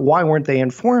 Why weren't they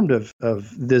informed of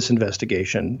this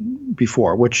investigation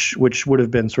before, which would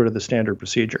have been sort of the standard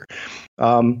procedure?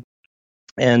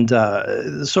 And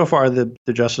so far, the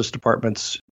Justice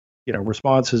Department's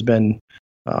response has been,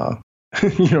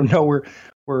 no, we're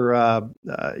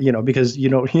because you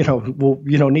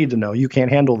don't need to know, you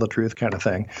can't handle the truth, kind of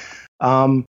thing.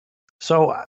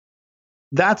 So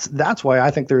that's why I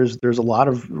think there's a lot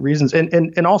of reasons,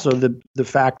 and also the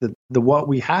fact that what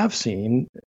we have seen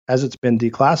as it's been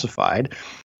declassified,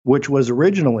 which was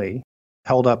originally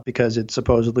held up because it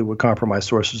supposedly would compromise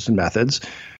sources and methods,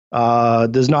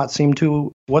 does not seem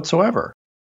to whatsoever.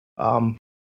 Okay.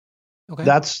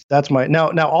 That's my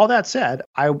now. All that said,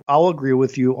 I'll agree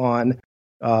with you on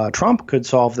Trump could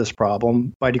solve this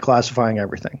problem by declassifying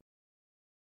everything.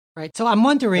 Right. So I'm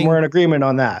wondering. And we're in agreement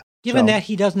on that. Given that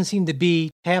he doesn't seem to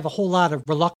have a whole lot of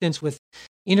reluctance with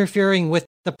interfering with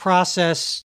the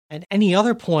process at any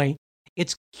other point,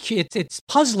 it's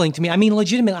puzzling to me. I mean,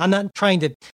 legitimately, I'm not trying to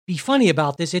be funny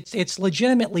about this. It's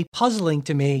legitimately puzzling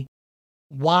to me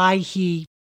why he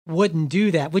wouldn't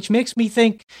do that, which makes me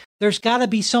think there's got to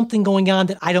be something going on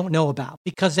that I don't know about,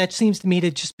 because that seems to me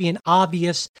to just be an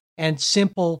obvious and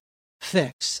simple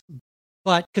fix.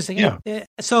 But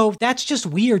so that's just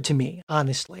weird to me,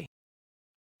 honestly.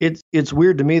 It's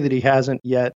weird to me that he hasn't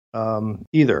yet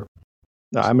either.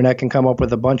 I mean, I can come up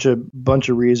with a bunch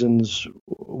of reasons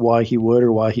why he would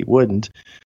or why he wouldn't,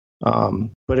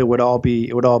 but it would all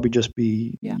be just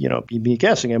be me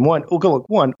guessing. And one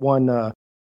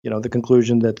the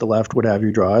conclusion that the left would have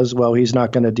you draw is, well, he's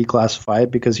not going to declassify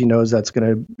it because he knows that's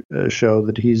going to show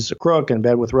that he's a crook in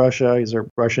bed with Russia, he's a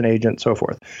Russian agent, so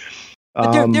forth.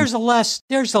 But there's a less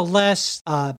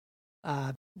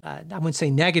I wouldn't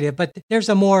say negative, but there's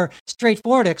a more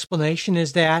straightforward explanation,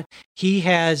 is that he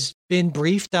has been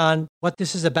briefed on what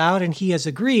this is about, and he has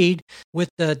agreed with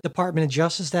the Department of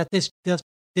Justice that this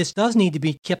does need to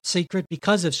be kept secret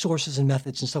because of sources and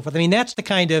methods and so forth. I mean, that's the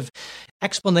kind of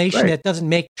explanation that doesn't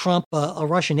make Trump a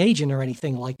Russian agent or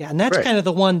anything like that. And that's kind of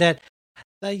the one that,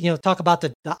 talk about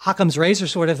the Occam's razor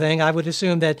sort of thing. I would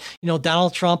assume that,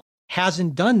 Donald Trump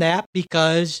hasn't done that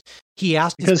because he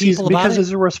asked his people about it. Because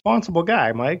he's a responsible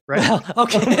guy, Mike, right? Well,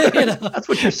 okay. That's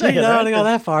what you're saying. I don't want to go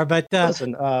that far, but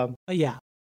listen, yeah.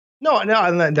 No,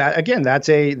 and that again, that's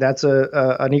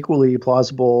an equally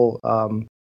plausible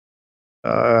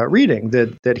reading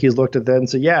that he's looked at that and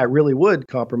said, yeah, it really would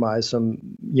compromise some,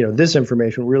 this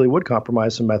information really would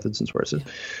compromise some methods and sources.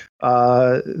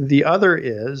 Yeah. The other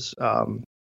is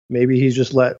maybe he's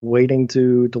just waiting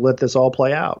to let this all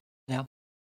play out. Yeah.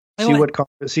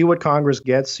 See what Congress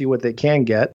gets, see what they can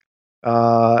get,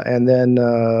 and then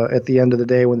at the end of the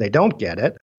day, when they don't get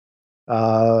it,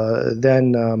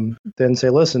 then say,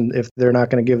 listen, if they're not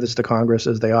going to give this to Congress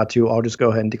as they ought to, I'll just go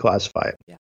ahead and declassify it.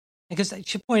 Yeah. Because I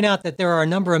should point out that there are a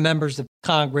number of members of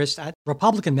Congress,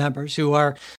 Republican members, who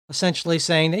are essentially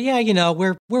saying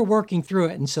that, we're working through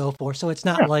it and so forth. So it's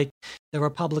not like the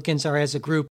Republicans are as a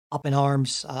group up in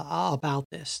arms about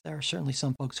this. There are certainly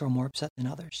some folks who are more upset than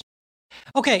others.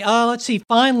 Okay, let's see.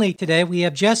 Finally, today we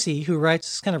have Jesse, who writes,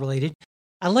 it's kind of related.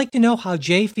 I'd like to know how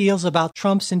Jay feels about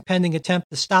Trump's impending attempt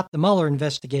to stop the Mueller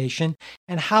investigation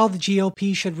and how the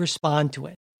GOP should respond to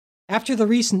it. After the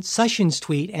recent Sessions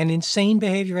tweet and insane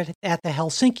behavior at the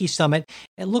Helsinki summit,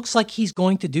 it looks like he's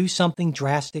going to do something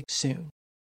drastic soon.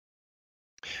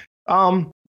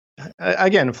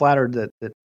 Again, flattered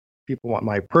that people want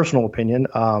my personal opinion,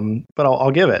 but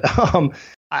I'll give it.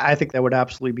 I think that would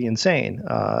absolutely be insane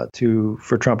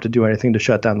for Trump to do anything to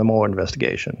shut down the Mueller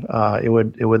investigation. It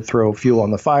would throw fuel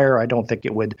on the fire. I don't think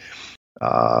it would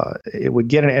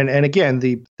get and again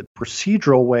the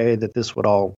procedural way that this would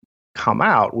all come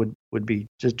out would be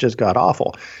just god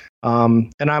awful.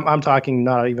 And I'm talking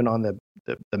not even on the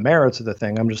merits of the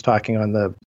thing. I'm just talking on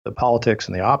the politics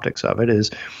and the optics of it.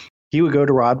 Is he would go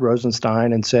to Rod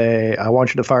Rosenstein and say, I want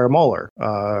you to fire Mueller.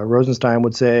 Rosenstein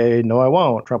would say, no, I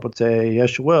won't. Trump would say,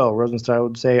 yes, you will. Rosenstein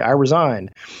would say, I resign.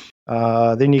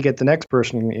 Then you get the next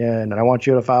person in, and I want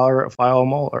you to fire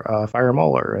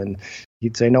Mueller. And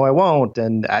he'd say, no, I won't.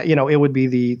 And, it would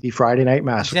be the Friday Night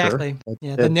Massacre. Exactly.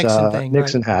 The Nixon thing.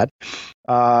 Nixon had.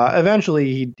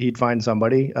 Eventually, he'd find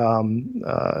somebody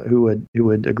who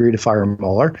would agree to fire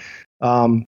Mueller.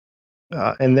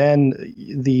 And then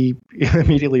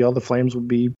immediately all the flames would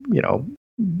be,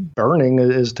 burning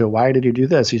as to why did he do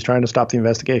this? He's trying to stop the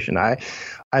investigation. I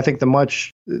think the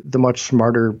much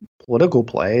smarter political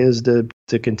play is to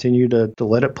continue to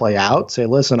let it play out. Say,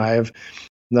 listen, I have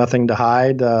nothing to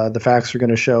hide. The facts are going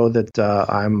to show that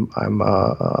I'm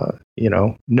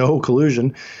no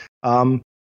collusion,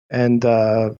 and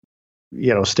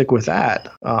stick with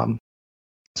that.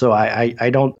 So I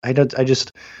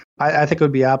think it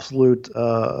would be absolute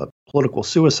political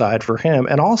suicide for him,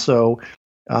 and also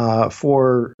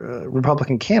for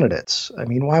Republican candidates. I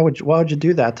mean, why would you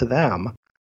do that to them?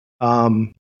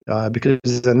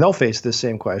 Because then they'll face this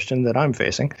same question that I'm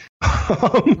facing,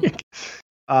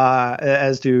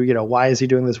 as to why is he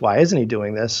doing this? Why isn't he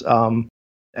doing this?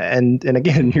 And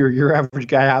again, your average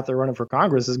guy out there running for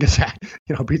Congress is going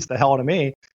to beats the hell out of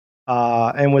me.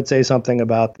 And would say something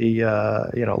about the,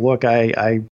 look,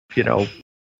 I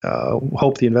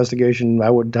hope the investigation, I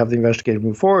would have the investigation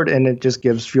move forward. And it just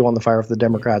gives fuel on the fire for the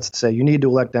Democrats to say, you need to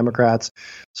elect Democrats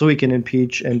so we can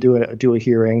impeach and do a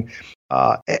hearing.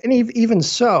 And even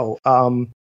so,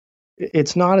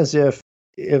 it's not as if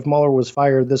Mueller was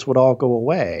fired, this would all go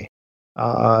away.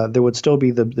 There would still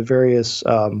be the various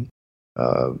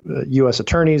U.S.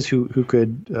 attorneys who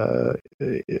could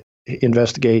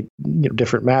investigate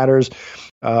different matters.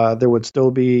 There would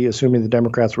still be, assuming the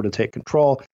Democrats were to take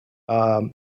control,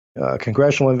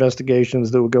 congressional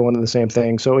investigations that would go into the same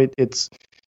thing. So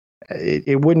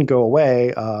it wouldn't go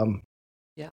away.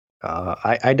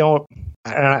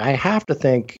 I have to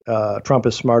think Trump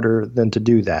is smarter than to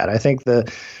do that. I think the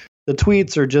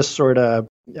tweets are just sort of,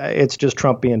 it's just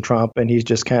Trump being Trump, and he's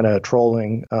just kind of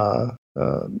trolling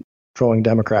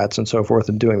Democrats and so forth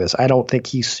and doing this. I don't think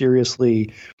he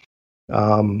seriously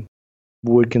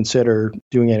would consider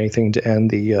doing anything to end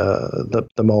the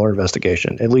Mueller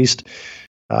investigation. At least,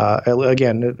 at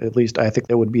least I think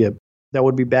that would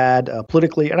be bad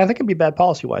politically, and I think it'd be bad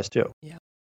policy-wise too. Yeah.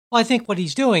 Well, I think what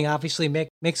he's doing obviously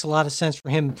makes a lot of sense for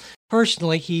him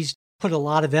personally. He's put a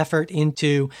lot of effort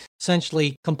into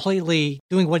essentially completely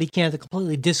doing what he can to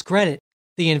completely discredit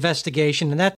the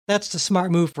investigation, and that's the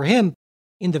smart move for him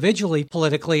individually,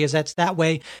 politically, is that's that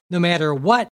way. No matter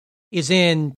what is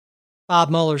in Bob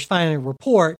Mueller's final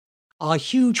report, a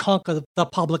huge hunk of the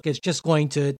public is just going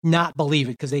to not believe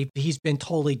it because he's been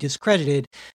totally discredited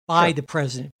by the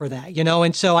president for that,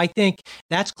 And so I think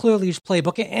that's clearly his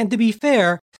playbook. And to be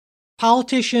fair,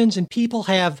 politicians and people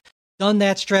have done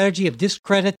that strategy of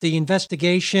discredit the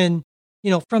investigation,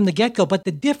 from the get-go. But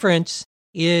the difference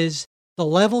is the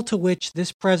level to which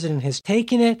this president has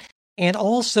taken it, and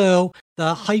also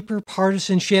the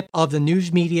hyper-partisanship of the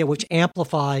news media, which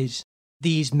amplifies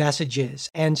these messages.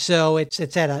 And so it's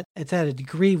at a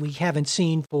degree we haven't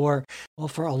seen for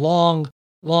a long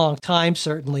time,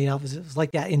 certainly. It was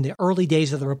like that in the early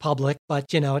days of the Republic, but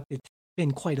it's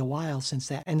been quite a while since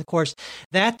that. And of course,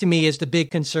 that to me is the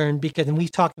big concern, because, and we've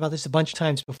talked about this a bunch of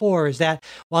times before, is that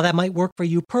while that might work for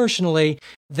you personally,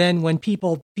 then when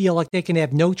people feel like they can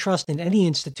have no trust in any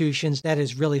institutions, that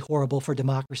is really horrible for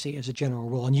democracy as a general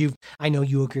rule. And I know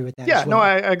you agree with that. Yeah, as well. No,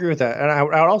 I agree with that. And I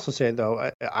would also say,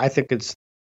 though, I think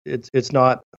it's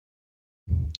not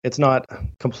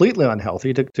completely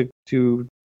unhealthy to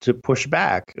to push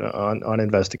back on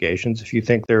investigations if you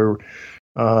think they're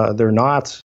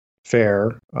not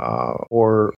fair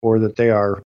or that they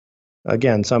are,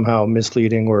 again, somehow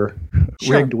misleading or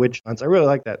rigged witch hunts. I really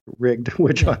like that, rigged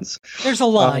witch hunts. There's a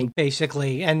line,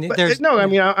 basically, and there's no. I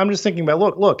mean, I'm just thinking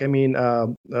about look. I mean,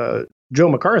 Joe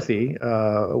McCarthy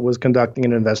was conducting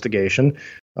an investigation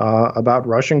about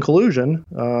Russian collusion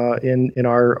in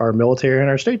our military and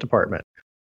our State Department.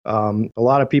 A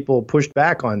lot of people pushed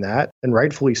back on that, and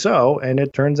rightfully so. And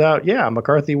it turns out,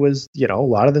 McCarthy was, a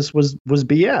lot of this was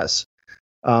BS.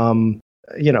 So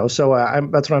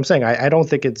that's what I'm saying. I don't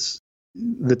think it's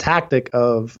the tactic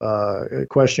of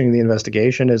questioning the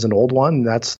investigation is an old one.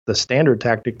 That's the standard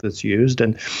tactic that's used.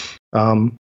 And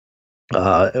when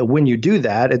you do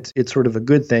that, it's sort of a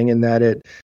good thing in that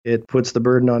it puts the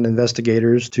burden on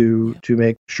investigators to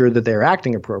make sure that they're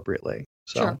acting appropriately.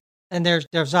 So. Sure. And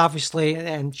there's obviously,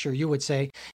 and sure you would say,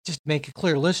 just to make it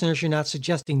clear, listeners, you're not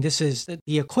suggesting this is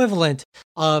the equivalent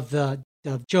of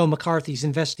Joe McCarthy's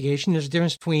investigation. There's a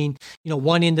difference between,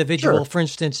 one individual, for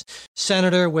instance,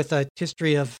 senator with a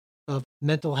history of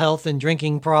mental health and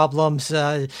drinking problems,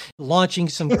 launching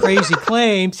some crazy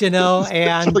claims, and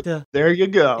there you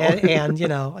go. and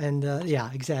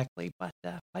exactly. But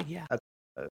yeah.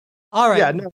 All right.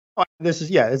 Yeah. No, this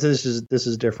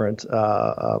is different.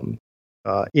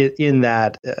 In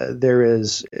that there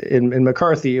is in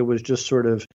McCarthy, it was just sort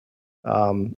of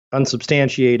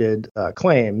unsubstantiated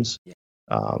claims. Yeah.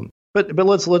 But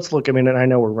let's look. I mean, and I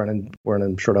know we're running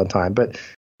short on time, but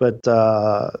look,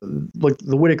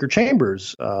 the Whitaker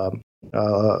Chambers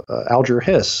Alger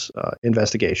Hiss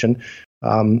investigation.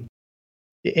 In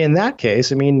that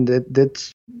case, I mean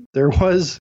there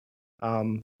was.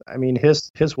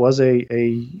 Hiss was a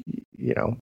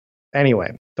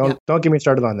anyway. Don't get me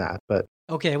started on that. But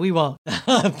okay, we won't.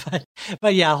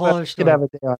 but yeah, whole other story. Could have a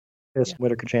day on Hiss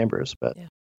Whitaker Chambers, but. Yeah.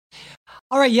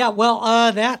 All right. Yeah. Well,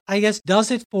 that, I guess, does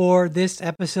it for this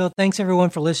episode. Thanks, everyone,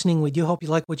 for listening. We do hope you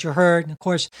like what you heard. And, of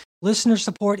course, listener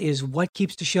support is what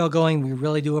keeps the show going. We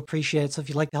really do appreciate it. So if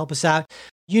you'd like to help us out,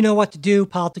 you know what to do.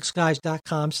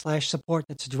 politicsguys.com/support.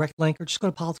 That's a direct link. Or just go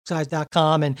to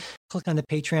politicsguys.com and click on the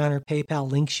Patreon or PayPal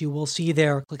links you will see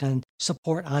there. Or click on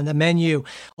support on the menu.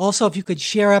 Also, if you could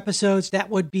share episodes, that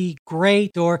would be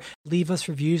great. Or leave us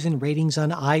reviews and ratings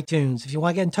on iTunes. If you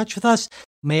want to get in touch with us,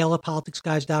 mail at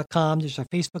politicsguys.com. There's our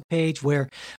Facebook page where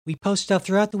we post stuff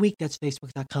throughout the week. That's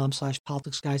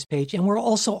facebook.com/politicsguys page. And we're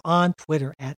also on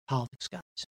Twitter at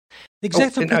politicsguys.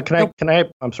 Can I?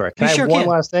 I'm sorry. Can I have one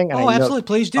last thing? And absolutely.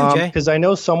 Please do, Jay. Because I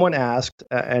know someone asked,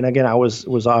 and again, I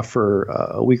was off for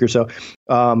a week or so,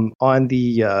 on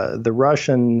the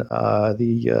Russian,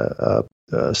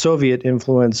 Soviet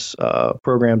influence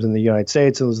programs in the United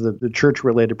States. It was the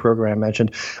church-related program I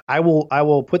mentioned. I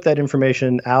will put that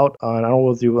information out on, I don't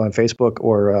know if do on Facebook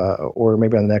or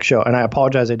maybe on the next show. And I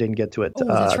apologize I didn't get to it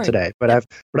today, but I've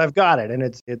got it, and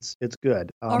it's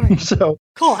good. So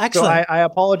cool, excellent. So I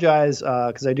apologize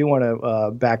because I do want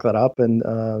to back that up and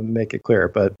make it clear,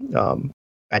 but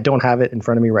I don't have it in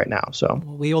front of me right now. So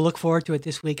we will look forward to it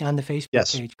this week on the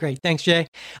Facebook page. Great. Thanks, Jay.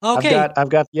 Okay. I've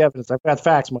got the evidence. I've got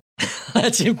facts.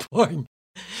 That's important.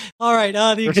 All right.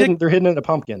 They're hidden in a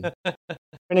pumpkin. If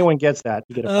anyone gets that,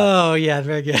 you get a pumpkin. Oh, yeah.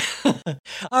 Very good.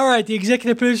 All right. The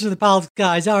executive producers of the Politics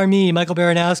Guys are me, Michael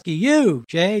Baranowski, you,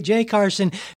 Jay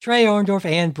Carson, Trey Orndorff,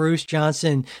 and Bruce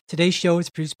Johnson. Today's show is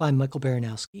produced by Michael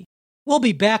Baranowski. We'll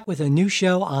be back with a new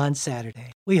show on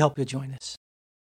Saturday. We hope you'll join us.